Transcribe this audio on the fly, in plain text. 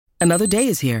Another day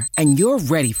is here, and you're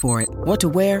ready for it. What to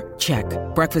wear? Check.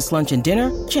 Breakfast, lunch, and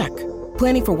dinner? Check.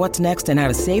 Planning for what's next and how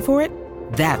to save for it?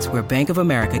 That's where Bank of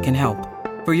America can help.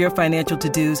 For your financial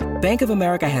to-dos, Bank of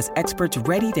America has experts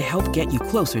ready to help get you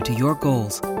closer to your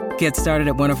goals. Get started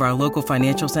at one of our local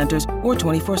financial centers or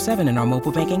 24/7 in our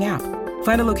mobile banking app.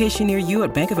 Find a location near you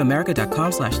at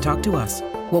bankofamerica.com/talktous.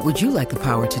 What would you like the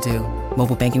power to do?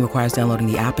 Mobile banking requires downloading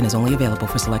the app and is only available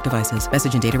for select devices.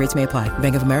 Message and data rates may apply.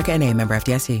 Bank of America N.A., member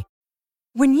FDIC.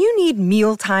 When you need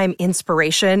mealtime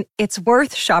inspiration, it's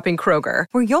worth shopping Kroger,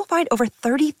 where you'll find over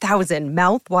 30,000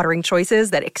 mouth-watering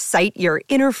choices that excite your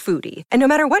inner foodie. And no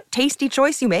matter what tasty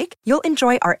choice you make, you'll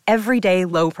enjoy our everyday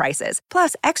low prices,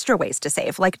 plus extra ways to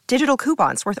save, like digital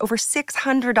coupons worth over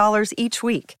 $600 each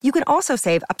week. You can also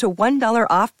save up to $1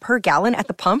 off per gallon at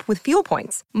the pump with fuel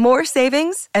points. More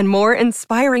savings and more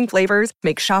inspiring flavors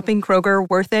make shopping Kroger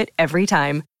worth it every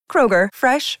time. Kroger,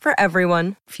 fresh for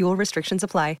everyone. Fuel restrictions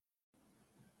apply.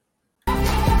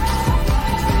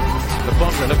 Le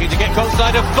Fondre looking to get close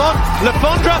side of Font. Le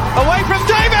Fondre away from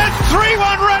Davis.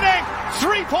 3-1 Reading.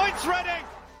 3 points Reading.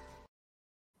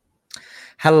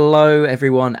 Hello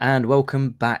everyone and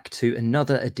welcome back to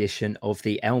another edition of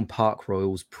the Elm Park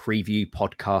Royals preview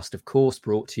podcast, of course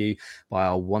brought to you by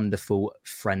our wonderful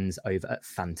friends over at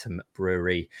Phantom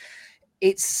Brewery.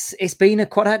 It's been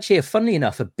funnily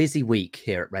enough, a busy week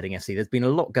here at Reading FC. There's been a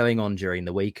lot going on during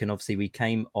the week, and obviously we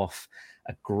came off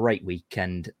a great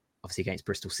weekend, obviously against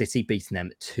Bristol City, beating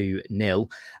them 2-0.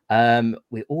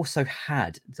 We also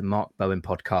had the Mark Bowen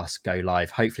podcast go live.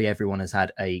 Hopefully everyone has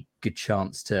had a good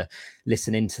chance to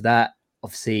listen into that.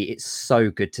 Obviously, it's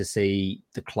so good to see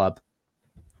the club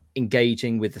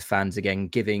engaging with the fans again,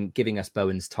 giving us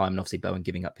Bowen's time, and obviously Bowen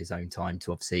giving up his own time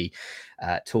to obviously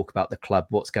talk about the club,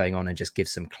 what's going on, and just give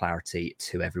some clarity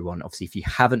to everyone. Obviously, if you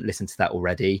haven't listened to that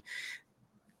already,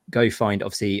 go find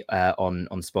obviously on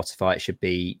Spotify. It should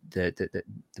be the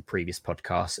previous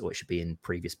podcast, or it should be in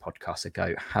previous podcasts. So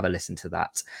go have a listen to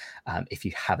that if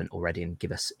you haven't already, and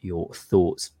give us your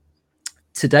thoughts.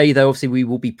 Today, though, obviously we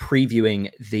will be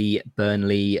previewing the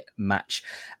Burnley match,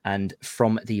 and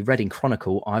from the Reading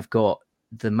Chronicle, I've got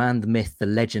the man, the myth, the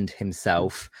legend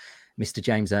himself, Mr.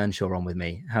 James Earnshaw, on with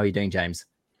me. How are you doing, James?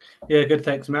 Yeah, good.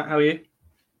 Thanks, Matt. How are you?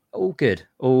 All good.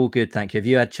 Thank you. Have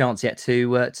you had a chance yet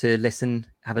to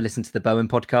have a listen to the Bowen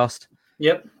podcast?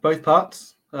 Yep, both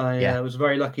parts. I was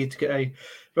very lucky to get a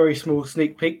very small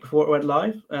sneak peek before it went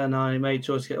live, and I made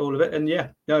sure to get all of it. And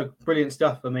brilliant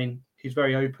stuff. I mean, he's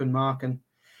very open, Mark, and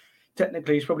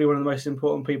technically he's probably one of the most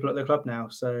important people at the club now.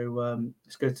 So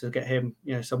it's good to get him,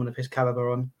 someone of his caliber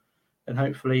on, and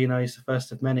hopefully, he's the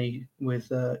first of many with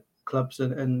clubs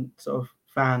and sort of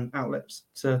fan outlets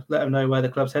to let them know where the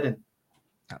club's heading.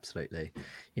 Absolutely.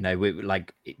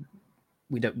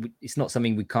 It's not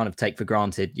something we kind of take for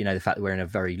granted, the fact that we're in a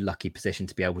very lucky position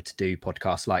to be able to do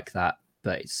podcasts like that,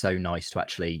 but it's so nice to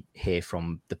actually hear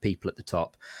from the people at the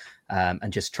top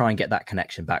and just try and get that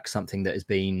connection back, something that has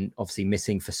been obviously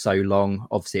missing for so long.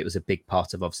 Obviously, it was a big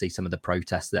part of obviously some of the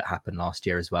protests that happened last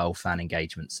year as well, fan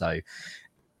engagement. So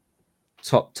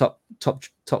top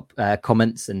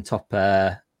comments and top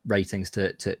ratings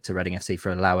to Reading FC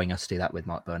for allowing us to do that with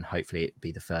Mark Bowen. Hopefully it'd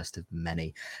be the first of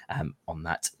many on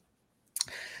that.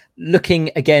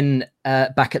 Looking again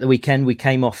back at the weekend, we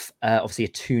came off obviously a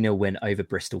 2-0 win over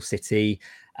Bristol City.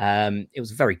 It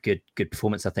was a very good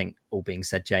performance, I think, all being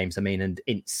said, James. I mean, and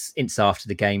Ince after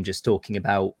the game just talking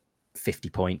about 50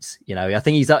 points. I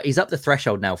think he's up the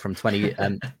threshold now from 20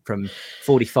 from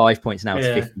 45 points now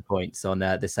to 50 points on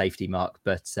the safety mark.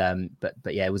 But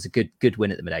yeah, it was a good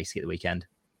win at the Medeski at the weekend.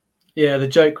 Yeah, the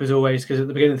joke was always, because at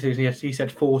the beginning of the season he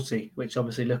said 40, which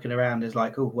obviously looking around is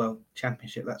like, oh, well,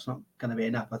 Championship, that's not going to be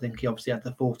enough. I think he obviously had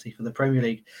the 40 for the Premier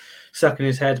League stuck in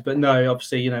his head. But no,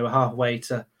 obviously, we're halfway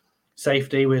to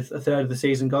safety with a third of the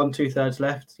season gone, 2/3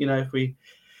 left. If we,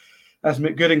 as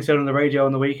Mick Gooding said on the radio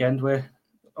on the weekend, we're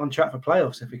on track for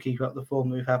playoffs if we keep up the form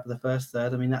that we've had for the first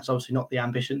third. I mean, that's obviously not the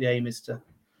ambition. The aim is to,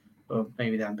 well,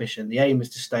 maybe the ambition. The aim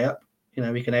is to stay up.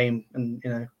 We can aim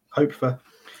and, hope for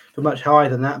much higher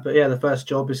than that. But yeah, the first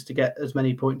job is to get as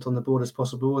many points on the board as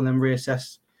possible, and then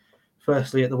reassess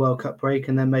firstly at the World Cup break,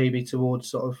 and then maybe towards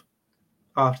sort of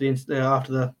after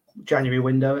the January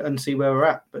window, and see where we're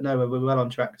at. But no, we're well on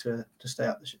track to stay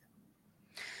up this year.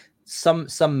 Some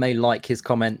may like his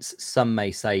comments. Some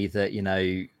may say that,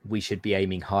 we should be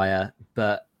aiming higher.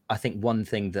 But I think one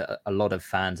thing that a lot of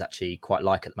fans actually quite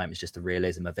like at the moment is just the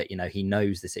realism of it. He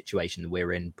knows the situation that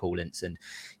we're in, Paul Ince, and,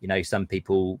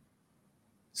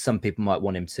 some people might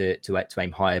want him to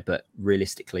aim higher, but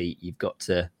realistically, you've got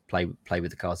to play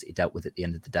with the cards that you dealt with at the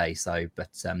end of the day. So, but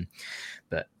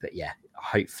yeah,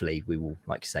 hopefully we will,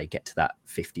 like you say, get to that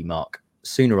 50 mark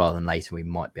sooner rather than later. We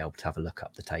might be able to have a look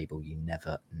up the table. You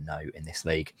never know in this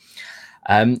league.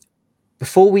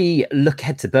 Before we look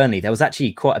ahead to Burnley, there was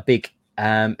actually quite a big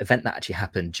event that actually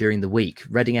happened during the week.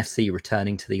 Reading FC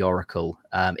returning to the Oracle.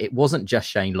 It wasn't just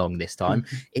Shane Long this time.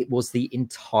 It was the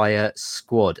entire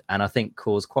squad, and I think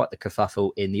caused quite the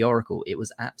kerfuffle in the Oracle. It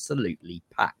was absolutely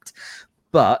packed,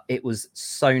 but it was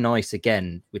so nice.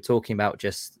 Again, we're talking about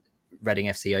just Reading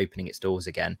FC opening its doors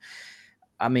again.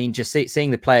 I mean, just seeing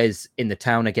the players in the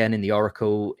town again in the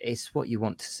Oracle, it's what you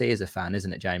want to see as a fan,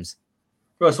 isn't it, James?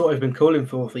 Well, it's what we've been calling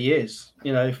for years,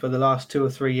 for the last 2 or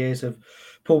 3 years of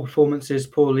poor performances,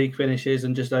 poor league finishes,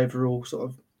 and just overall sort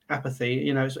of apathy.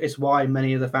 It's why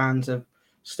many of the fans have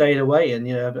stayed away and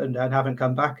haven't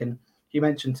come back. And you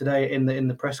mentioned today in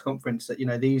the press conference that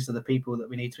these are the people that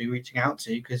we need to be reaching out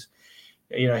to, because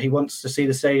he wants to see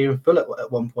the stadium full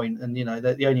at one point, and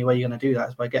the only way you're going to do that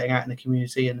is by getting out in the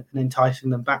community and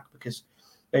enticing them back, because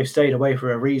they've stayed away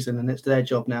for a reason, and it's their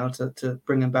job now to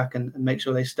bring them back and make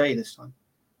sure they stay this time.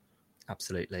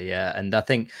 Absolutely, yeah. And I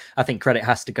think credit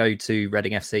has to go to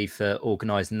Reading FC for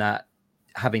organising that,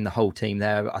 having the whole team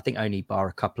there. I think only bar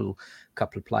a couple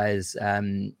of players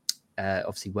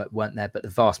obviously weren't there, but the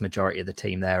vast majority of the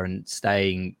team there, and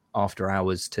staying after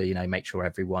hours to make sure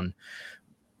everyone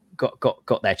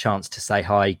got their chance to say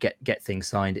hi, get things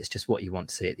signed. It's just what you want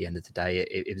to see at the end of the day.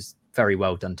 It was very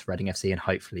well done to Reading FC, and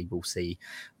hopefully we'll see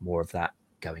more of that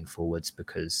going forwards,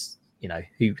 because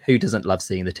who doesn't love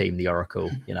seeing the team in the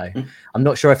Oracle? I'm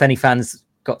not sure if any fans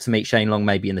got to meet Shane Long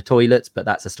maybe in the toilets, but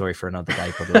that's a story for another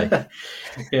day probably.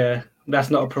 Yeah, that's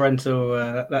not a parental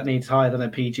that needs higher than a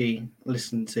PG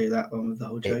listen to that one with the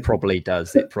whole joke. It probably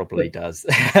does.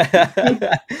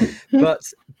 But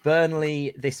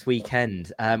Burnley this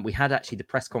weekend, we had actually the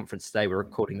press conference today. We're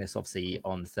recording this obviously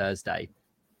on Thursday.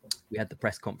 We had the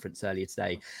press conference earlier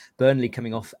today. Burnley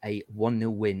coming off a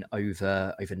 1-0 win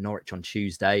over Norwich on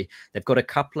Tuesday. They've got a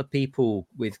couple of people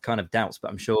with kind of doubts,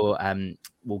 but I'm sure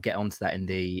we'll get onto that in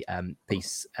the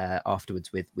piece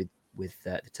afterwards with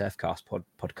the Turfcast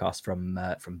podcast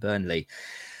from Burnley.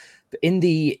 But in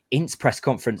the Ince press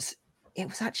conference, it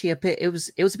was actually a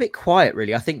bit quiet,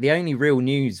 really. I think the only real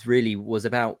news really was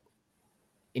about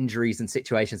injuries and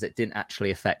situations that didn't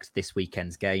actually affect this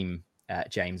weekend's game.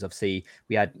 James, obviously,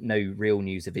 we had no real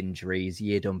news of injuries.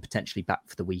 Yiadom potentially back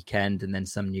for the weekend, and then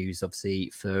some news, obviously,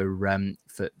 for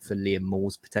Liam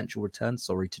Moore's potential return.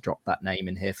 Sorry to drop that name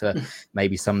in here for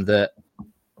maybe some that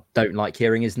don't like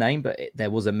hearing his name, but there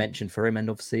was a mention for him, and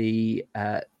obviously,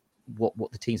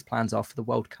 what the team's plans are for the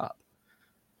World Cup.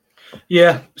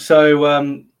 Yeah, so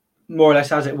more or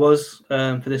less as it was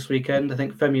for this weekend. I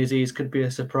think Femi Aziz could be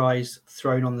a surprise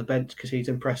thrown on the bench because he's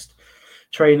impressed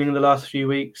training in the last few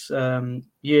weeks.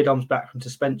 Yiadom's back from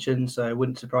suspension, so it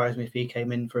wouldn't surprise me if he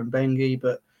came in for Mbengue.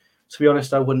 But to be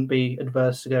honest, I wouldn't be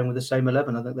adverse to going with the same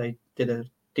 11. I think they did a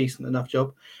decent enough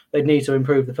job. They'd need to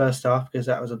improve the first half because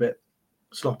that was a bit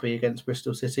sloppy against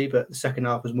Bristol City, but the second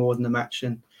half was more than the match.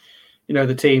 And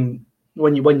the team,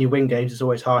 when you win games, it's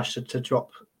always harsh to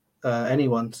drop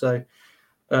anyone. So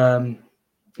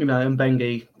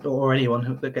Mbengue or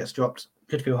anyone that gets dropped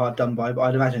could feel hard done by. But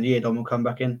I'd imagine Yiadom will come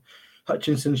back in.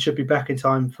 Hutchinson should be back in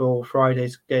time for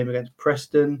Friday's game against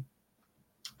Preston.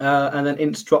 And then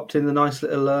Ince dropped in the nice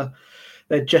little...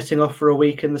 they're jetting off for a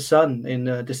week in the sun in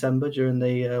December during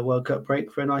the World Cup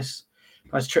break for a nice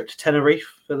trip to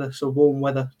Tenerife for the sort of warm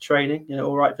weather training.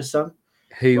 All right for some.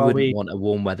 Who wouldn't want a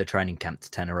warm weather training camp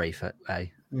to Tenerife?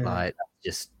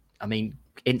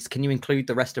 Ince, can you include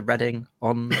the rest of Reading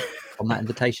on that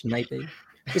invitation maybe?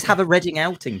 Just have a Reading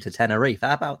outing to Tenerife.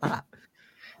 How about that?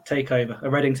 A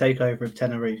Reading takeover of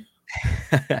Tenerife.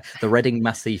 The Reading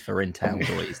Massif are in town,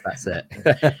 boys. That's it.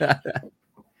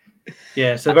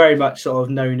 Yeah, so very much sort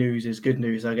of no news is good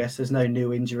news, I guess. There's no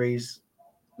new injuries,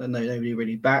 and nobody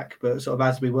really back, but sort of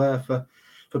as we were for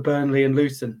Burnley and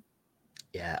Luton.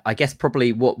 Yeah, I guess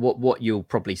probably what you'll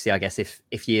probably see, I guess, if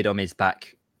Yiadom is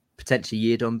back, potentially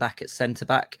Yiadom back at centre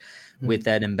back with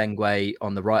then Mbengue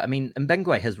on the right. I mean,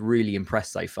 Mbengue has really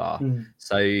impressed so far.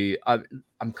 So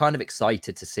I'm kind of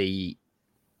excited to see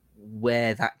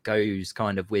where that goes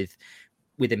kind of with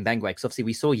Mbengue, because obviously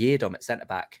we saw Yiadom at centre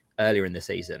back earlier in the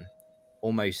season,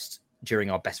 almost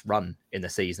during our best run in the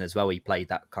season as well. He played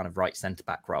that kind of right centre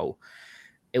back role.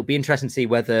 It'll be interesting to see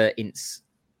whether Ince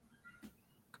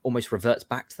almost reverts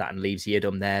back to that and leaves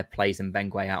Yiadom there, plays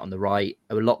Mbengue out on the right.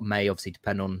 A lot may obviously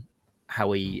depend on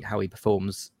how he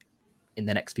performs in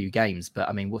the next few games. But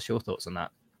I mean, what's your thoughts on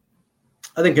that?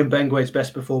 I think Mbengwe's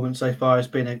best performance so far has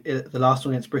been the last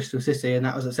one against Bristol City, and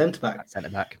that was at centre-back.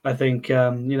 I think,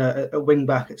 a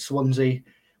wing-back at Swansea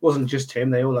wasn't just him.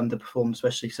 They all underperformed,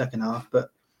 especially second half.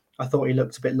 But I thought he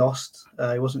looked a bit lost.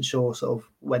 He wasn't sure sort of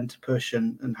when to push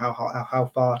and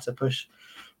how far to push.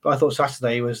 But I thought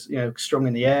Saturday he was, strong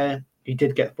in the air. He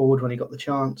did get forward when he got the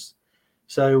chance.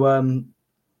 So, but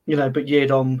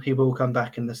Yiadom, he will come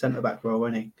back in the centre-back role,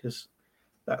 won't he? Because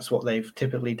that's what they've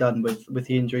typically done with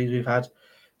the injuries we've had.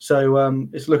 So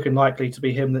it's looking likely to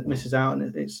be him that misses out,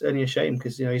 and it's only a shame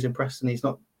because he's impressed and he's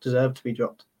not deserved to be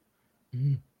dropped.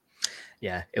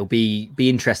 Yeah, it'll be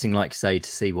interesting, like you say, to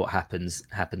see what happens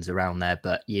around there.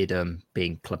 But Yiadom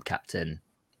being club captain,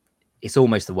 it's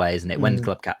almost the way, isn't it? When the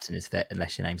club captain is fit,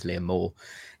 unless your name's Liam Moore,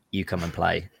 you come and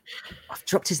play. I've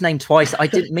dropped his name twice. I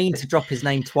didn't mean to drop his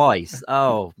name twice.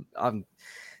 Oh,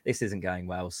 this isn't going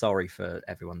well. Sorry for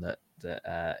everyone that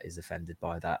is offended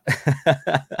by that.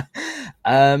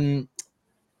 When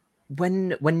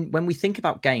we think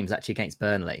about games actually against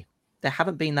Burnley, there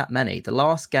haven't been that many. The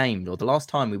last game, or the last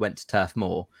time we went to Turf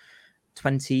Moor,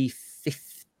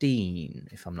 2015,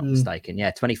 if I'm not mistaken. Yeah,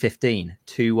 2015,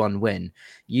 2-1 win.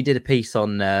 You did a piece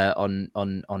on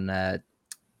the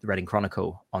Reading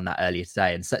Chronicle on that earlier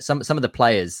today, and so some of the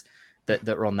players that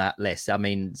are on that list. I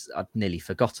mean, I've nearly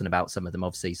forgotten about some of them.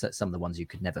 Obviously, some of the ones you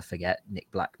could never forget, Nick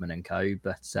Blackman and co.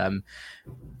 But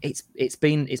it's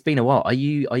been a while. Are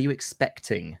you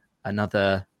expecting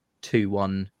another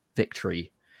 2-1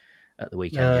 victory at the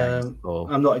weekend games?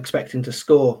 I'm not expecting to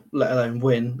score, let alone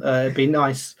win. It'd be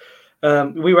nice.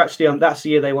 We were actually that's the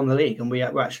year they won the league, and we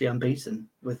were actually unbeaten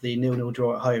with the 0-0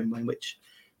 draw at home, in which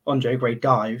Andre Gray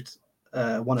dived,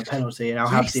 won a penalty, and Al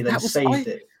Habsi then saved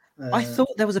it. I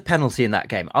thought there was a penalty in that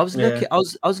game. I was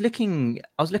looking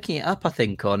it up, I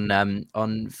think, on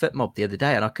FootMob the other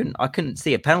day, and I couldn't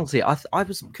see a penalty. I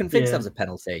was convinced there was a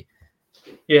penalty.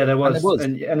 Yeah, there was.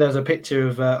 And there's a picture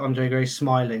of Andre Gray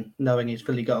smiling, knowing he's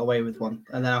fully got away with one,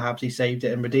 and then Al Habsi saved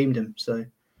it and redeemed him. So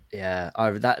yeah,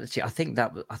 I think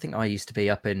I used to be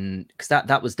up in, because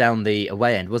that was down the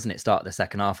away end, wasn't it? Start of the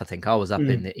second half. I think I was up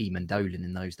in the Eamon Dolan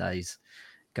in those days,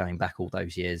 going back all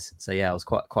those years. So yeah, I was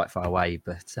quite far away,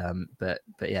 but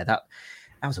yeah, that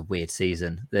was a weird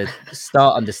season. The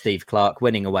start under Steve Clarke,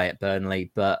 winning away at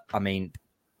Burnley. But I mean,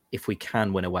 if we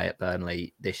can win away at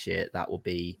Burnley this year, that will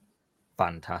be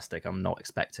fantastic. I'm not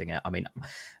expecting it. I mean,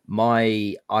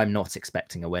 I'm not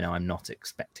expecting a win. I'm not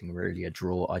expecting really a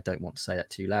draw. I don't want to say that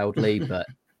too loudly, but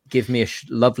give me a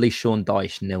lovely Sean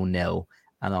Dyche 0-0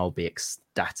 and I'll be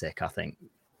ecstatic, I think,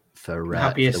 for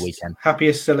the weekend.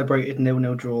 Happiest celebrated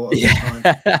 0-0 draw.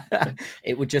 Yeah.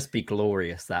 It would just be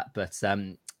glorious, that. But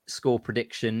score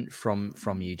prediction from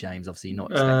you, James. Obviously, you're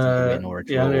not expecting a win or a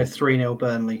draw. Yeah, only a 3-0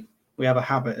 Burnley. We have a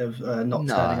habit of not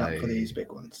turning up for these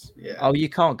big ones. Yeah. Oh, you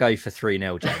can't go for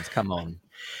 3-0, James. Come on.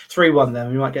 3-1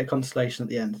 then. We might get consolation at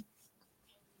the end.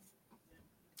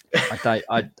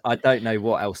 I don't know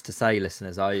what else to say,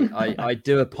 listeners. I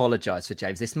do apologise for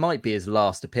James. This might be his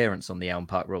last appearance on the Elm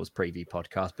Park Rules preview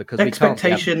podcast, because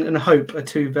expectation and hope are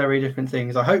two very different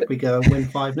things. I hope we go and win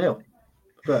 5-0,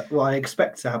 but what I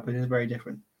expect to happen is very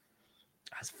different.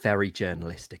 That's very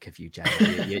journalistic of you, James.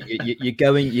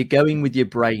 You're going with your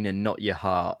brain and not your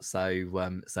heart. So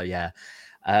yeah.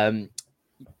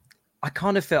 I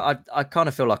kind of feel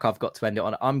like I've got to end it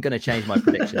on. I'm going to change my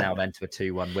prediction now then to a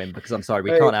 2-1 win, because I'm sorry,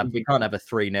 we can't have a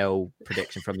 3-0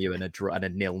 prediction from you and a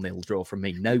 0-0 draw from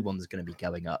me. No one's going to be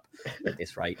going up at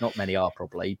this rate. Not many are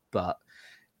probably, but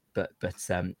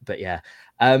yeah.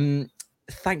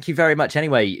 Thank you very much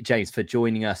anyway, James, for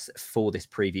joining us for this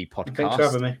preview podcast. Thanks for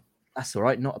having me. That's all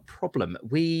right, not a problem.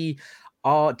 We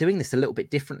are doing this a little bit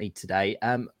differently today.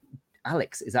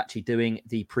 Alex is actually doing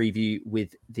the preview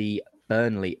with the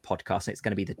Burnley podcast, and it's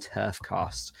going to be the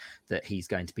Turfcast that he's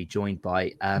going to be joined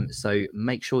by. So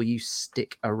make sure you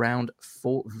stick around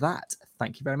for that.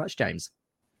 Thank you very much, James.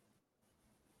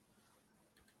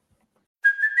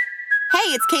 Hey,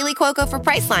 it's Kaylee Cuoco for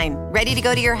Priceline. Ready to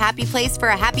go to your happy place for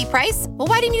a happy price? Well,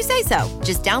 why didn't you say so?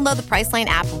 Just download the Priceline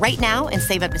app right now and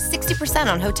save up to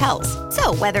 60% on hotels.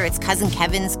 So whether it's Cousin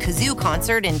Kevin's Kazoo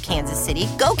Concert in Kansas City,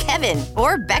 go Kevin,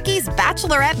 or Becky's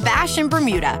Bachelorette Bash in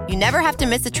Bermuda, you never have to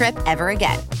miss a trip ever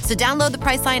again. So download the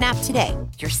Priceline app today.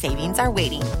 Your savings are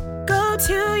waiting. Go to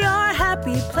your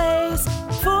happy place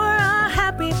for a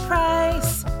happy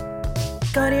price.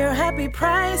 Go to your happy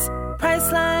price,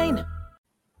 Priceline.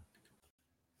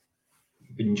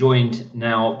 Been joined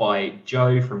now by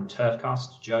Joe from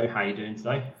Turfcast. Joe, how are you doing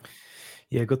today?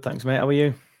 Yeah, good, thanks, mate. How are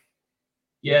you?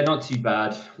 Yeah, not too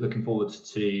bad. Looking forward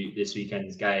to this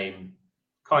weekend's game,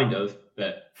 kind of,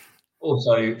 but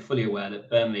also fully aware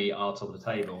that Burnley are top of the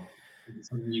table. Is it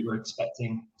something you were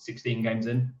expecting 16 games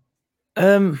in?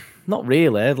 Not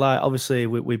really. Like, obviously,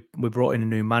 we brought in a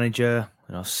new manager.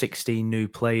 16 new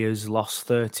players, lost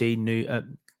 13 new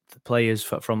players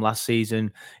from last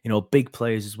season. Big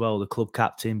players as well. The club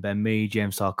captain Ben Mee,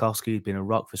 James Tarkowski, has been a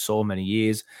rock for so many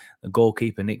years. The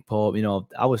goalkeeper Nick Pope.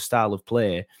 Our style of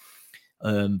play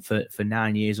for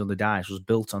 9 years on the Dyche was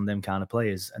built on them kind of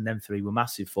players, and them three were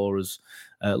massive for us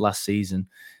last season.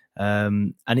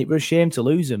 And it was a shame to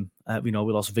lose them. We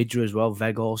lost Vidra as well,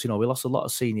 Vegos. We lost a lot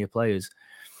of senior players.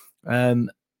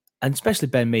 And especially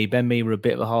Ben Mee. Ben Mee were a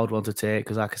bit of a hard one to take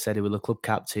because, like I said, he was the club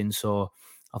captain. So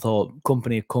I thought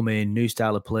company had come in, new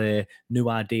style of play, new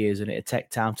ideas, and it'd take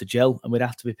time to gel, and we'd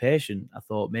have to be patient. I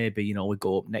thought maybe, we'd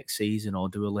go up next season or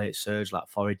do a late surge like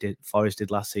Forest did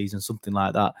last season, something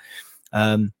like that.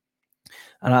 And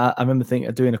I remember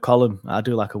doing a column. I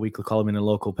do like a weekly column in a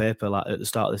local paper, like at the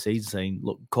start of the season, saying,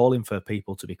 look, calling for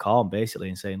people to be calm, basically,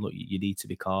 and saying, look, you need to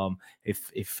be calm. If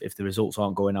the results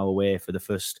aren't going our way for the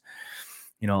first,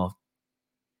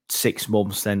 6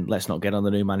 months, then let's not get on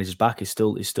the new manager's back. He's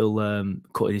still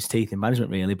cutting his teeth in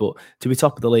management, really. But to be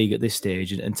top of the league at this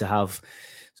stage and to have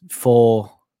 4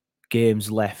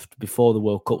 games left before the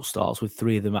World Cup starts, with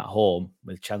 3 of them at home,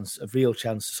 with a real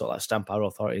chance to sort of stamp our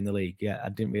authority in the league. Yeah, I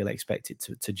didn't really expect it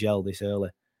to gel this early.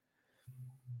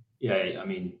 Yeah, I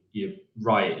mean, you're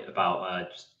right about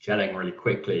just gelling really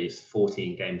quickly. It's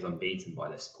 14 games unbeaten by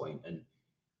this point. And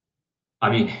I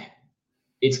mean,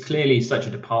 it's clearly such a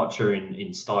departure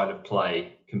in style of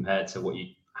play compared to what you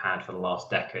had for the last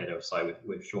decade or so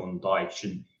with Sean Dyche.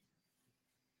 And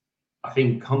I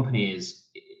think company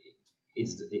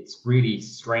it's really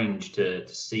strange to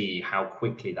see how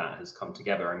quickly that has come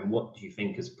together. I mean, what do you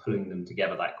think is pulling them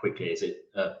together that quickly? Is it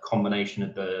a combination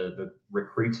of the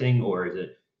recruiting, or is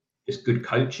it just good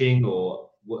coaching, or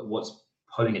what's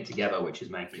pulling it together, which is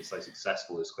making it so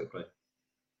successful this quickly?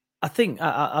 I think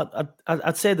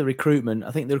I'd say the recruitment. I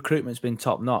think the recruitment's been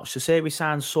top notch. To say we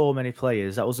signed so many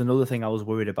players, that was another thing I was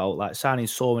worried about. Like, signing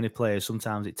so many players,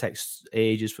 sometimes it takes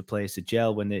ages for players to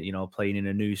gel when they're playing in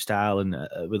a new style and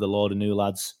with a load of new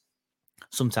lads.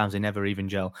 Sometimes they never even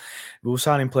gel. We were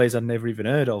signing players I'd never even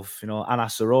heard of.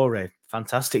 Anas Aroore,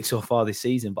 fantastic so far this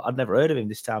season, but I'd never heard of him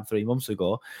this time 3 months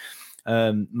ago.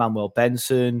 Manuel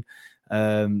Benson,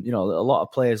 a lot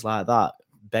of players like that.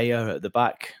 Bayer at the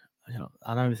back.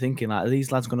 And I'm thinking, like, are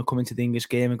these lads going to come into the English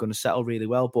game and going to settle really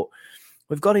well? But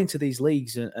we've got into these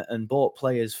leagues and bought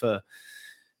players for,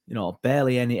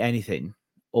 barely anything,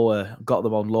 or got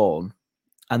them on loan,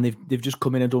 and they've just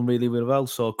come in and done really, really well.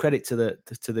 So credit to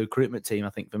the recruitment team, I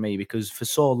think, for me, because for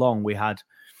so long we had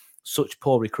such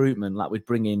poor recruitment. Like, we'd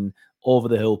bring in over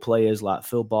the hill players like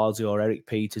Phil Bardsley or Eric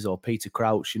Peters or Peter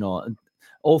Crouch, and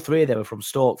all 3 of them were from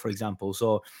Stoke, for example.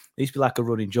 So it used to be like a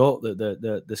running joke that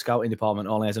the scouting department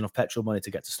only has enough petrol money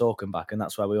to get to Stoke and back, and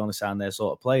that's why we only sign their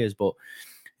sort of players. But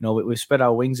we've spread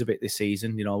our wings a bit this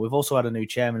season. We've also had a new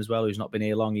chairman as well, who's not been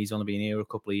here long. He's only been here a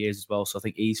couple of years as well. So I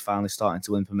think he's finally starting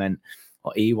to implement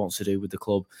what he wants to do with the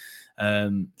club.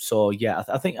 So yeah,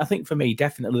 I think for me,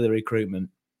 definitely the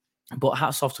recruitment. But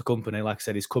hats off to company. Like I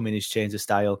said, he's come in, he's changed the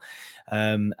style,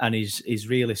 and he's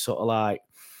really sort of like.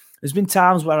 There's been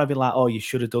times where I've been like, oh, you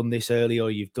should have done this early, or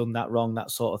you've done that wrong,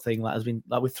 that sort of thing.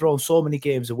 We've thrown so many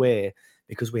games away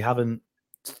because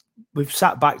we've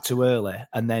sat back too early,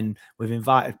 and then we've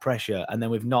invited pressure, and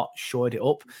then we've not showed it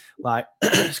up. Like,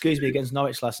 excuse me, against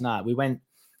Norwich last night, we went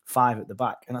 5 at the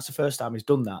back, and that's the first time he's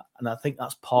done that. And I think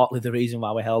that's partly the reason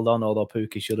why we held on, although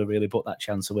Pookie should have really put that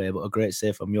chance away, but a great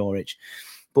save from Jorich.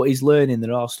 But he's learning.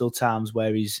 There are still times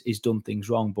where he's done things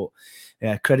wrong. But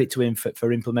yeah, credit to him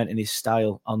for implementing his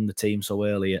style on the team so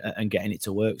early and getting it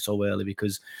to work so early,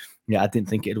 because, I didn't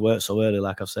think it'd work so early,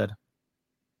 like I've said.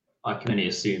 I can only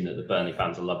assume that the Burnley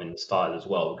fans are loving the style as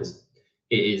well, because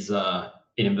it is,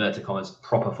 in inverted commas,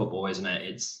 proper football, isn't it?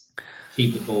 It's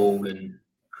keep the ball and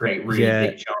create really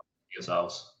big chances for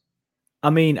yourselves. I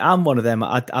mean, I'm one of them.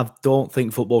 I don't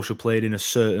think football should be played in a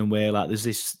certain way. Like, there's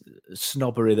this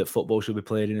snobbery that football should be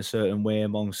played in a certain way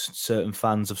amongst certain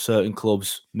fans of certain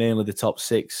clubs, mainly the top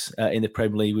 6 in the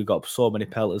Premier League. We've got so many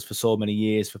pelters for so many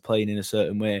years for playing in a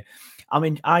certain way. I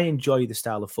mean, I enjoy the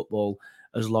style of football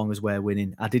as long as we're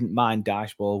winning. I didn't mind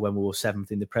Dyche ball when we were 7th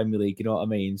in the Premier League. You know what I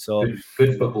mean? So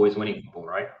good football is winning football,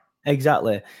 right?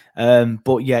 Exactly.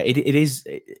 But yeah,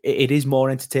 it is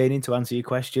more entertaining, to answer your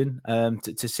question,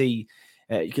 to see.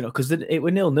 Because it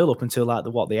was 0-0 up until like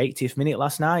the 80th minute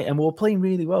last night, and we were playing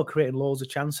really well, creating loads of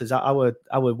chances. Our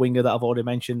winger that I've already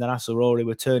mentioned, Anas Aroore,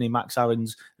 were turning Max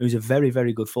Aarons, who's a very,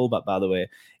 very good fullback, by the way,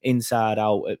 inside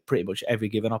out at pretty much every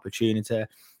given opportunity.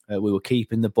 We were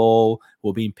keeping the ball, we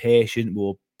were being patient, we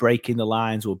were breaking the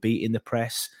lines, we were beating the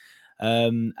press.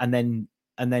 and then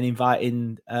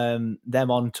inviting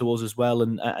them on to us as well,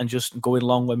 and just going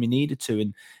along when we needed to.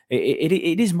 And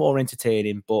it is more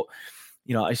entertaining, but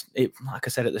like I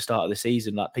said at the start of the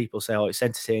season, like people say, oh, it's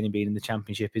entertaining being in the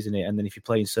Championship, isn't it? And then if you're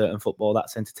playing certain football,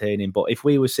 that's entertaining. But if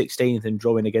we were 16th and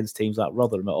drawing against teams like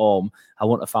Rotherham at home, I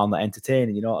wouldn't have found that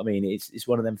entertaining. You know what I mean? It's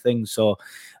one of them things. So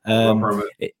Rotherham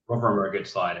are a good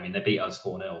side. I mean, they beat us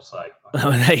 4-0. So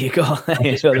there you go.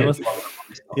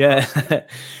 Yeah.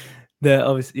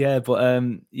 Obviously, yeah, but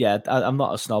I'm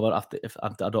not a snob.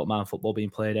 I don't mind football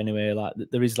being played anyway. Like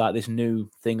there is like this new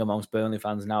thing amongst Burnley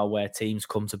fans now, where teams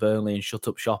come to Burnley and shut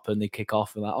up shop and they kick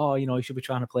off and like, oh, you should be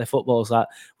trying to play football. It's like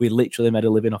we literally made a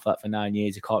living off that for 9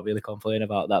 years. You can't really complain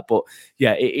about that. But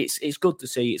yeah, it's good to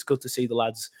see. It's good to see the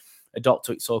lads adopt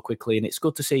to it so quickly, and it's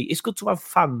good to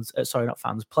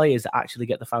have players that actually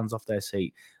get the fans off their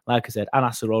seat. Like I said,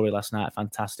 Anas Arouri last night,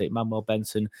 fantastic. Manuel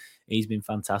Benson, he's been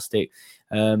fantastic.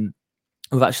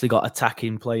 We've actually got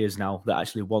attacking players now that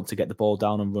actually want to get the ball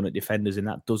down and run at defenders, and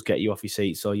that does get you off your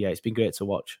seat. So, yeah, it's been great to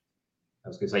watch. I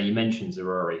was going to say, you mentioned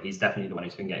Zaroury. He's definitely the one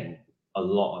who's been getting a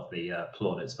lot of the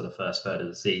plaudits for the first third of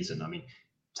the season. I mean,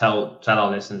 tell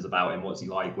our listeners about him. What's he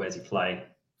like? Where's he play?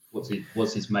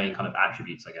 What's his main kind of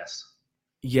attributes, I guess?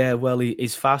 Yeah, well,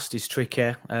 he's fast, he's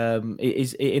tricky.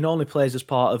 He only plays as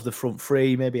part of the front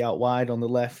three, maybe out wide on the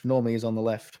left. Normally he's on the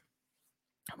left.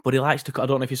 But he likes to, I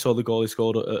don't know if you saw the goal he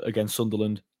scored against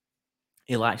Sunderland.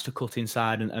 He likes to cut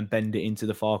inside and bend it into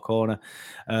the far corner.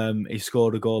 He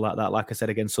scored a goal like that, like I said,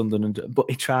 against Sunderland. But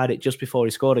he tried it just before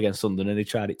he scored against Sunderland, and he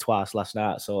tried it twice last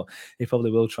night. So he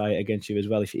probably will try it against you as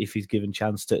well if he's given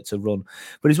chance to run.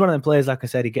 But he's one of them players, like I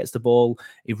said, he gets the ball,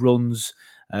 he runs.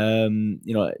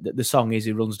 The song is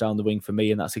he runs down the wing for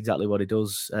me, and that's exactly what he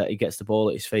does. He gets the ball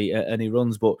at his feet and he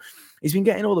runs. But he's been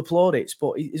getting all the plaudits,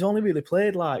 but he's only really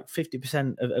played like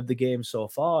 50% of the game so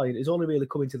far. He's only really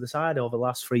coming to the side over the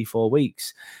last 3-4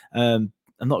 weeks. I'm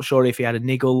not sure if he had a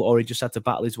niggle or he just had to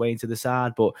battle his way into the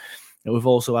side, but we've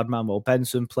also had Manuel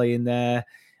Benson playing there.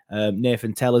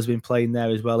 Nathan Teller's been playing there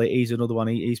as well. He's another one.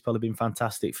 He's probably been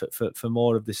fantastic for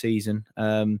more of the season.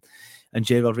 And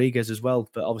Jay Rodriguez as well,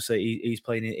 but obviously he's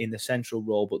playing in the central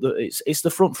role. But it's the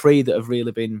front three that have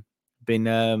really been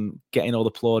getting all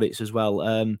the plaudits as well.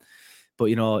 But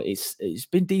it's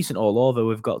been decent all over.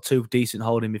 We've got two decent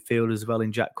holding midfielders as well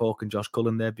in Jack Cork and Josh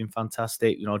Cullen. They've been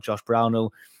fantastic. Josh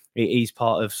Brownhill, he's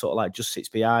part of sort of like just sits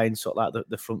behind sort of like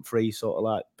the front three sort of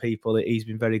like people. He's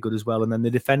been very good as well. And then the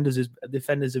defenders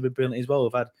have been brilliant as well.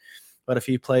 We've had a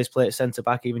few players play at centre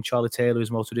back. Even Charlie Taylor,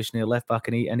 who's more traditionally a left back,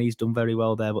 and he's done very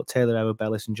well there. But Taylor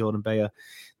Arabellis and Jordan Bayer,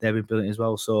 they've been brilliant as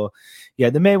well. So yeah,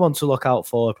 the main one to look out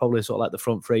for probably sort of like the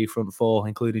front three, front four,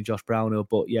 including Josh Brownhill.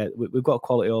 But yeah, we've got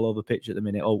quality all over the pitch at the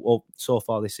minute. Or so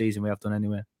far this season we have done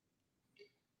anyway.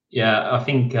 Yeah, I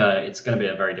think it's going to be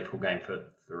a very difficult game for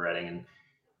Reading.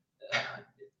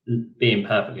 And being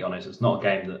perfectly honest, it's not a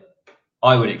game that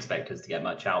I would expect us to get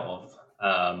much out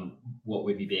of. What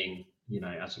would be being,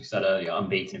 as we said earlier,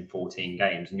 unbeaten in 14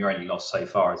 games, and your only loss so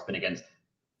far has been against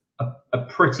a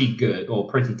pretty good or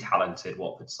pretty talented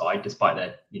Watford side, despite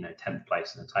their 10th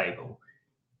place in the table.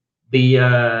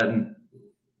 The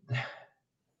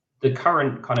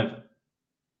current kind of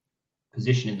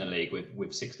position in the league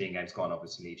with 16 games gone,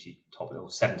 obviously leaves you top of it, or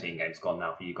 17 games gone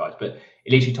now for you guys, but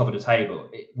it leaves you top of the table.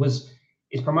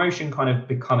 Is promotion kind of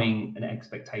becoming an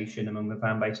expectation among the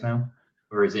fan base now,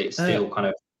 or is it still kind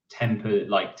of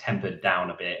tempered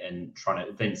down a bit and trying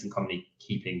to Vincent Kompany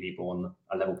keeping people on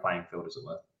a level playing field, as it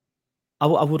were?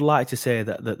 I would like to say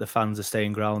that the fans are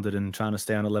staying grounded and trying to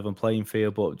stay on a level playing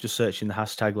field, but just searching the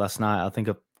hashtag last night, I think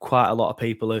quite a lot of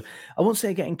people are, I won't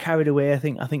say getting carried away. I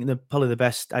think probably the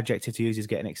best adjective to use is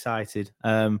getting excited.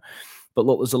 But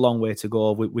look, there's a long way to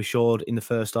go. We showed in the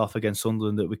first half against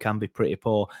Sunderland that we can be pretty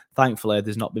poor. Thankfully,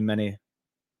 there's not been many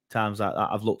times that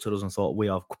I've looked at us and thought we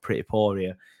are pretty poor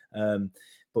here.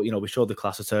 But, we showed the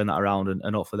class to turn that around,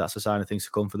 and hopefully that's a sign of things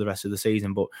to come for the rest of the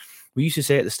season. But we used to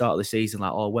say at the start of the season,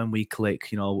 like, oh, when we click,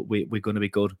 we're going to be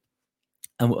good.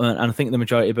 And I think the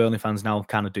majority of Burnley fans now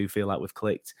kind of do feel like we've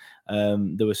clicked.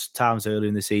 There was times early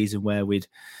in the season where we'd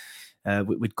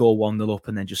go 1-0 up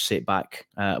and then just sit back.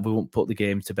 We wouldn't put the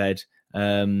game to bed.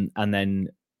 And then,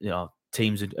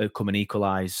 teams would come and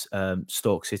equalise.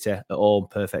 Stoke City at home,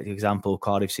 perfect example.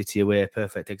 Cardiff City away,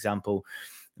 perfect example.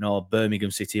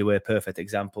 Birmingham City away, perfect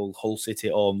example. Hull City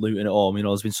at home, Luton at home.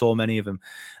 There's been so many of them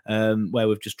where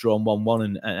we've just drawn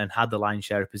 1-1 and had the lion's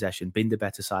share of possession, been the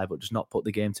better side, but just not put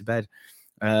the game to bed.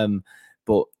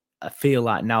 But I feel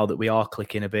like now that we are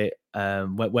clicking a bit,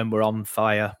 when we're on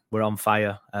fire, we're on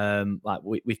fire. Like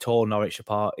we tore Norwich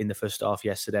apart in the first half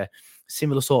yesterday.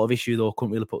 Similar sort of issue though,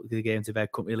 couldn't really put the game to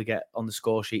bed, couldn't really get on the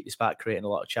score sheet despite creating a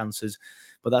lot of chances.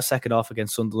 But that second half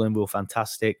against Sunderland were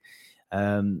fantastic.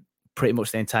 Pretty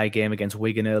much the entire game against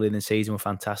Wigan early in the season were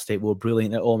fantastic. We were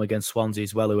brilliant at home against Swansea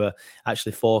as well, who are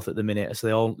actually fourth at the minute.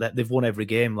 So they've won every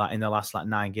game like in the last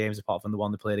 9 games, apart from the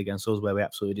one they played against us where we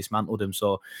absolutely dismantled them.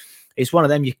 So it's one of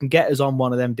them. You can get us on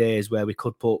one of them days where we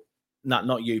could put,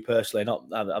 not you personally,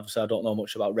 obviously I don't know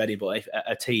much about Reading, but if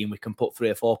a team we can put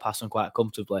 3 or 4 past them quite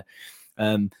comfortably.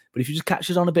 But if you just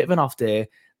catch us on a bit of an off day,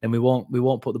 then we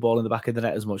won't put the ball in the back of the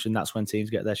net as much, and that's when teams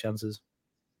get their chances.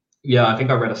 Yeah, I think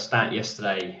I read a stat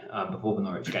yesterday before the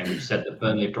Norwich game which said that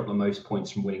Burnley have dropped the most points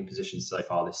from winning positions so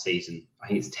far this season. I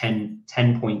think it's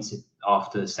 10 points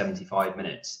after 75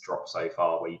 minutes dropped so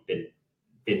far, where you've been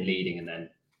leading and then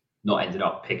not ended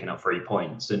up picking up 3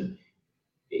 points. And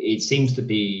it seems to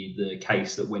be the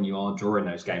case that when you are drawing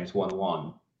those games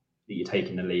 1-1, that you're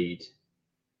taking the lead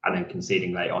and then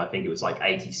conceding late on. I think it was like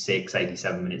 86,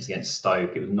 87 minutes against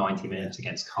Stoke. It was 90 minutes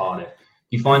against Cardiff.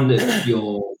 You find that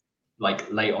you're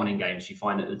like late on in games, you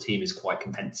find that the team is quite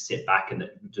content to sit back and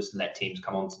just let teams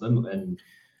come onto them and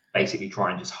basically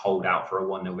try and just hold out for a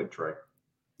 1-0 victory.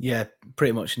 Yeah,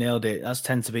 pretty much nailed it. That's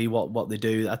tend to be what they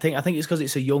do. I think it's because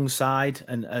it's a young side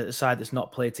and a side that's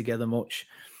not played together much.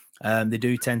 They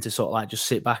do tend to sort of like just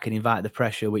sit back and invite the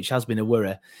pressure, which has been a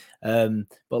worry. But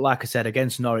like I said,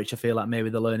 against Norwich, I feel like maybe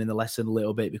they're learning the lesson a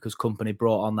little bit because Kompany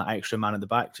brought on that extra man at the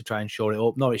back to try and shore it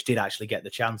up. Norwich did actually get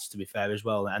the chance, to be fair, as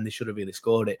well, and they should have really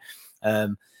scored it.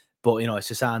 But, you know,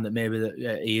 it's a sign that maybe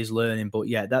that he is learning. But,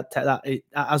 yeah, that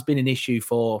has been an issue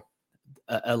for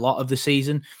a lot of the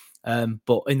season.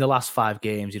 But in the last 5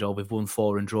 games, you know, we've won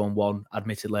 4 and drawn 1.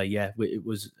 Admittedly, yeah, it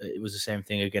was the same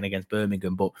thing again against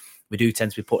Birmingham. But we do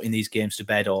tend to be putting these games to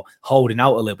bed or holding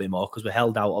out a little bit more because we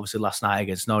held out obviously last night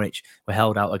against Norwich. We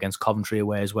held out against Coventry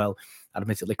away as well.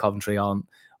 Admittedly, Coventry on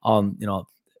you know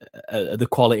the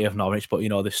quality of Norwich, but you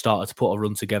know they've started to put a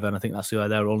run together, and I think that's why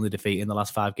they're only defeat in the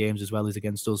last 5 games as well as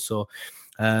against us. So.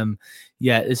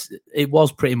 Yeah, it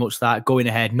was pretty much that going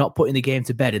ahead, not putting the game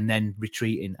to bed and then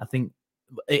retreating. I think.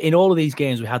 In all of these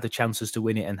games, we had the chances to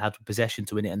win it and had possession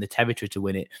to win it and the territory to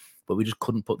win it, but we just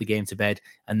couldn't put the game to bed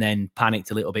and then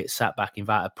panicked a little bit, sat back,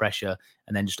 invited pressure,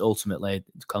 and then just ultimately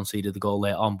conceded the goal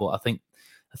later on. But I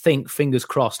think fingers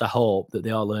crossed, I hope that they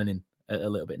are learning a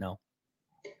little bit now.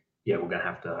 Yeah, we're going to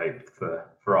have to hope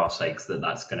for our sakes that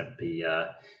that's going to be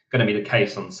the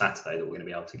case on Saturday, that we're going to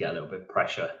be able to get a little bit of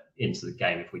pressure into the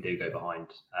game if we do go behind,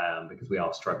 because we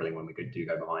are struggling when we do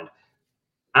go behind.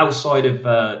 Outside of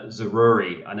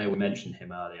Zaroury, I know we mentioned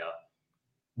him earlier.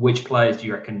 Which players do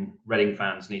you reckon Reading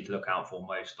fans need to look out for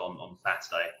most on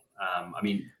Saturday? I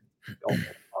mean,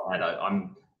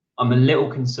 I'm a little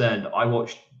concerned. I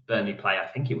watched Burnley play. I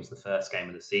think it was the first game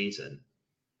of the season,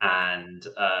 and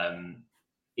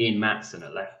Ian Maatsen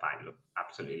at left back looked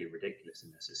absolutely ridiculous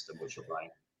in the system which you're playing.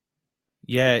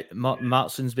 Yeah,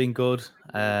 Maatsen's been good.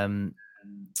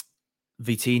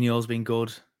 Vitinho's been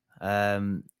good.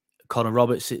 Connor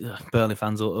Roberts, Burnley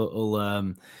fans will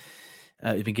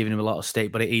have been giving him a lot of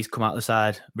stick, but he's come out the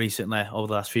side recently over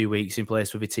the last few weeks in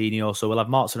place with Vitinho. So we'll have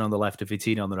Maatsen on the left and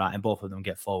Vitinho on the right, and both of them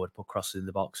get forward, put crosses in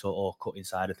the box or cut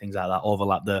inside and things like that,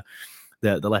 overlap the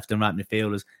left and right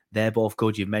midfielders. They're both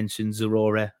good. You've mentioned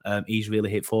Zaroury. He's really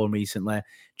hit form recently.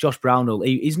 Josh Brownhill,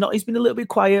 he's been a little bit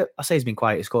quiet. I say he's been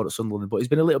quiet. He scored at Sunderland, but he's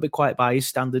been a little bit quiet by his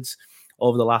standards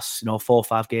over the last 4 or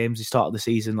 5 games. He started the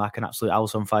season like an absolute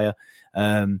house on fire.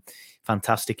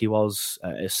 Fantastic he was,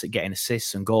 getting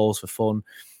assists and goals for fun.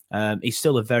 He's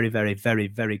still a very, very, very,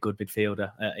 very good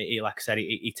midfielder. Like I said,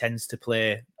 he tends to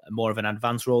play more of an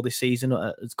advanced role this season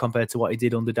as compared to what he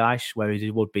did under Dyche, where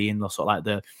he would be in the sort of like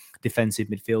the defensive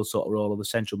midfield sort of role or the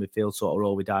central midfield sort of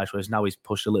role with Dyche, whereas now he's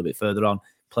pushed a little bit further on,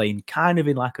 playing kind of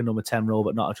in like a number 10 role,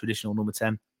 but not a traditional number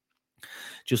 10.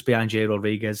 Just behind Jay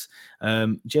Rodriguez.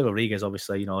 Jay Rodriguez,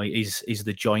 obviously, he's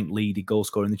the joint leading goal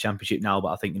scorer in the Championship now, but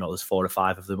I think, there's 4 or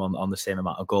 5 of them on the same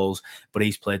amount of goals, but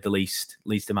he's played the least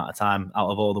amount of time out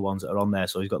of all the ones that are on there,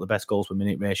 so he's got the best goals per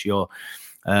minute ratio.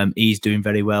 He's doing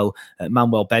very well.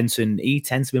 Manuel Benson, he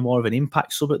tends to be more of an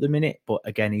impact sub at the minute, but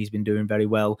again, he's been doing very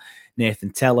well. Nathan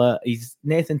Teller, he's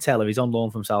on loan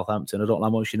from Southampton. I don't know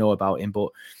how much you know about him, but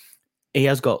he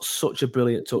has got such a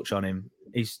brilliant touch on him.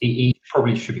 He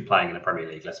probably should be playing in the Premier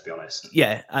League, let's be honest.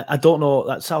 Yeah, I don't know.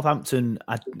 That Southampton,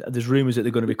 there's rumours that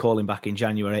they're going to be calling back in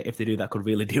January. If they do, that could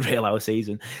really derail our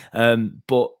season.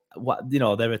 But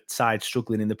they're a side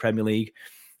struggling in the Premier League.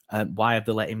 Why have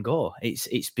they let him go?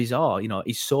 It's bizarre.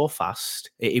 He's so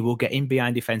fast. He will get in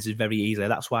behind defenses very easily.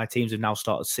 That's why teams have now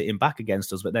started sitting back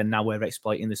against us. But then now we're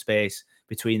exploiting the space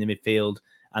between the midfield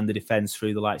and the defence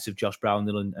through the likes of Josh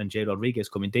Brownhill and Jay Rodriguez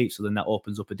coming deep. So then that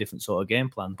opens up a different sort of game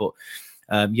plan. But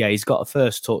he's got a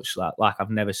first touch like I've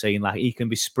never seen. Like, he can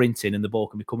be sprinting and the ball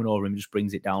can be coming over him and just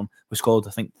brings it down. We scored,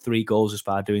 I think, 3 goals as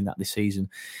far doing that this season.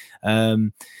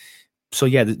 So,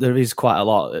 yeah, there is quite a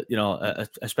lot,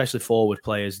 especially forward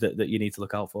players that you need to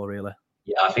look out for, really.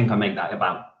 Yeah, I think I make that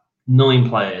about 9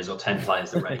 players or 10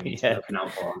 players that Reading needs to be looking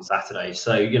out for on Saturday.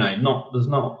 So, there's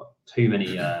not too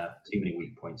many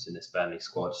weak points in this Burnley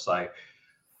squad. So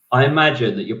I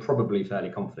imagine that you're probably fairly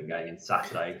confident going into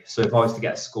Saturday. So if I was to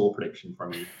get a score prediction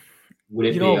from you, would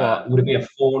it be a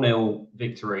 4-0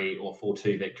 victory or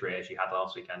 4-2 victory as you had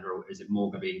last weekend, or is it more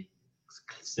going to be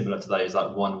similar to those like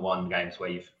 1-1 games where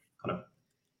you've kind of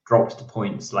dropped to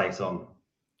points late on?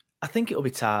 I think it'll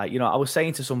be tight. I was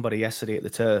saying to somebody yesterday at the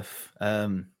Turf,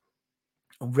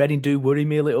 Reading do worry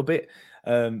me a little bit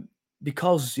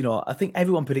because, I think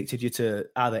everyone predicted you to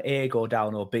either A, go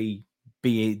down, or B,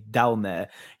 be down there.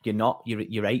 You're not.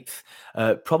 You're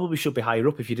 8th. Probably should be higher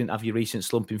up if you didn't have your recent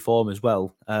slump in form as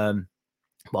well. But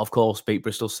of course, beat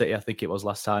Bristol City, I think it was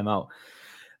last time out.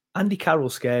 Andy Carroll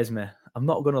scares me. I'm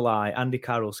not going to lie. Andy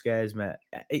Carroll scares me.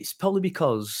 It's probably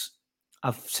because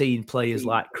I've seen players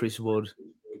like Chris Wood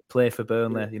play for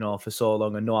Burnley, for so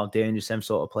long, and know how dangerous them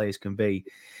sort of players can be.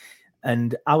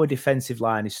 And our defensive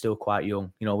line is still quite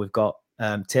young. We've got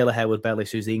Taylor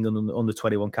Harewood-Bellis, who's the England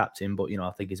under-21 captain, but,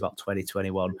 I think he's about 20,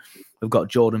 21. We've got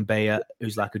Jordan Bayer,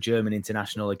 who's like a German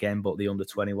international again, but the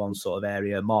under-21 sort of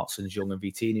area. Martson's young and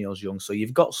Vitinho's young. So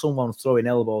you've got someone throwing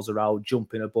elbows around,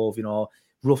 jumping above,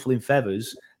 ruffling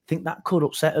feathers. I think that could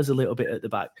upset us a little bit at the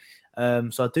back.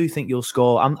 So I do think you'll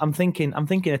score. I'm thinking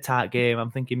a tight game.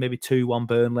 I'm thinking maybe 2-1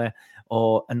 Burnley,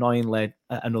 or annoyingly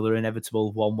another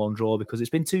inevitable 1-1 draw, because it's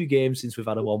been 2 games since we've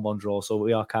had a 1-1 draw, so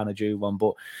we are kind of due one.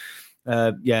 But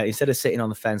instead of sitting on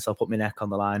the fence, I'll put my neck on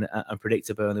the line and predict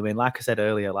a Burnley win. Like I said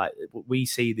earlier, we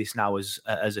see this now as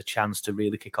a chance to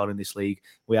really kick on in this league.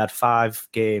 We had 4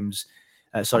 games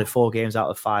out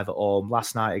of 5 at home.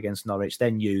 Last night against Norwich,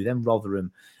 then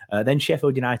Rotherham, then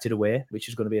Sheffield United away, which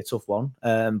is going to be a tough one,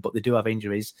 but they do have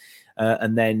injuries,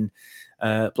 and then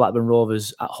Blackburn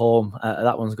Rovers at home.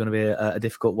 That one's going to be a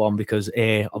difficult one because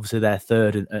A, obviously they're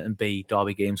 3rd, and B,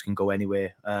 derby games can go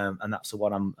anyway, and that's the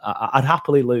one I'd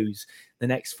happily lose the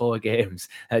next 4 games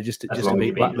just to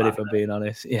beat Blackburn, if I'm being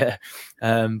honest. Yeah,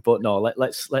 but no,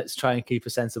 let's try and keep a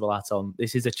sensible hat on.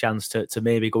 This is a chance to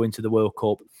maybe go into the World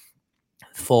Cup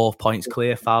 4 points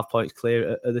clear, 5 points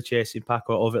clear of the chasing pack,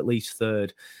 or at least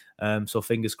 3rd. So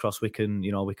fingers crossed we can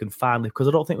finally, because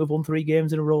I don't think we've won 3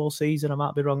 games in a row all season. I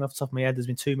might be wrong off the top of my head. There's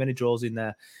been too many draws in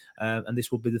there, and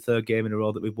this will be the 3rd game in a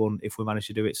row that we've won if we manage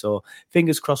to do it. So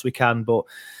fingers crossed we can, but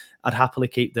I'd happily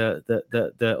keep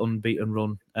the unbeaten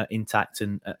run intact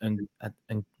and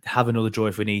have another draw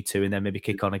if we need to, and then maybe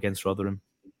kick on against Rotherham.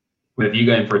 With you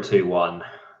going for a 2-1,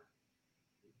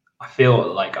 I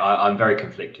feel like I'm very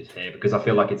conflicted here, because I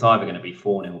feel like it's either going to be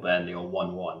 4-0 Burnley or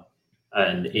 1-1.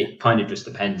 And it kind of just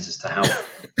depends as to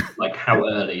how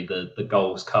early the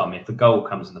goals come. If the goal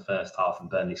comes in the first half and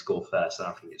Burnley score first, then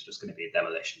I think it's just going to be a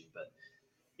demolition. But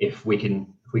if we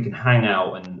can hang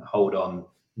out and hold on,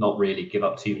 not really give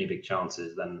up too many big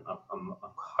chances, then I'm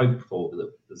hopeful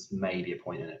that there's maybe a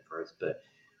point in it for us. But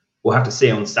we'll have to see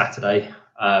on Saturday.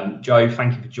 Joe,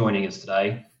 thank you for joining us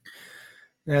today.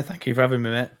 Yeah, thank you for having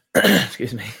me, mate.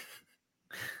 Excuse me.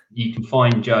 You can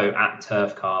find Joe at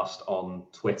Turfcast on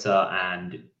Twitter,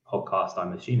 and podcast,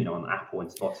 I'm assuming, on Apple and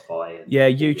Spotify. And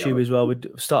YouTube as well. We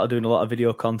started doing a lot of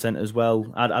video content as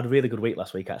well. I had a really good week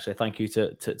last week, actually. Thank you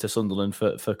to Sunderland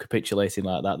for capitulating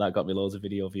like that. That got me loads of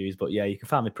video views. But yeah, you can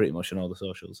find me pretty much on all the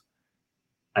socials.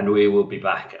 And we will be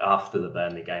back after the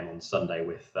Burnley game on Sunday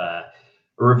with a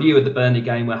review of the Burnley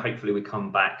game, where hopefully we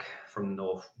come back from the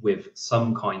north with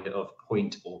some kind of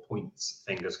point or points,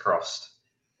 fingers crossed.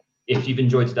 If you've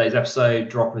enjoyed today's episode,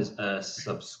 drop us a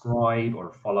subscribe or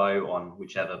a follow on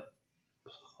whichever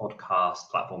podcast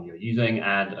platform you're using,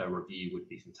 and a review would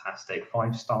be fantastic.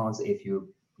 5 stars if you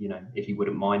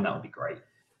wouldn't mind, that would be great.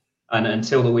 And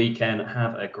until the weekend,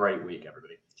 have a great week,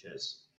 everybody. Cheers.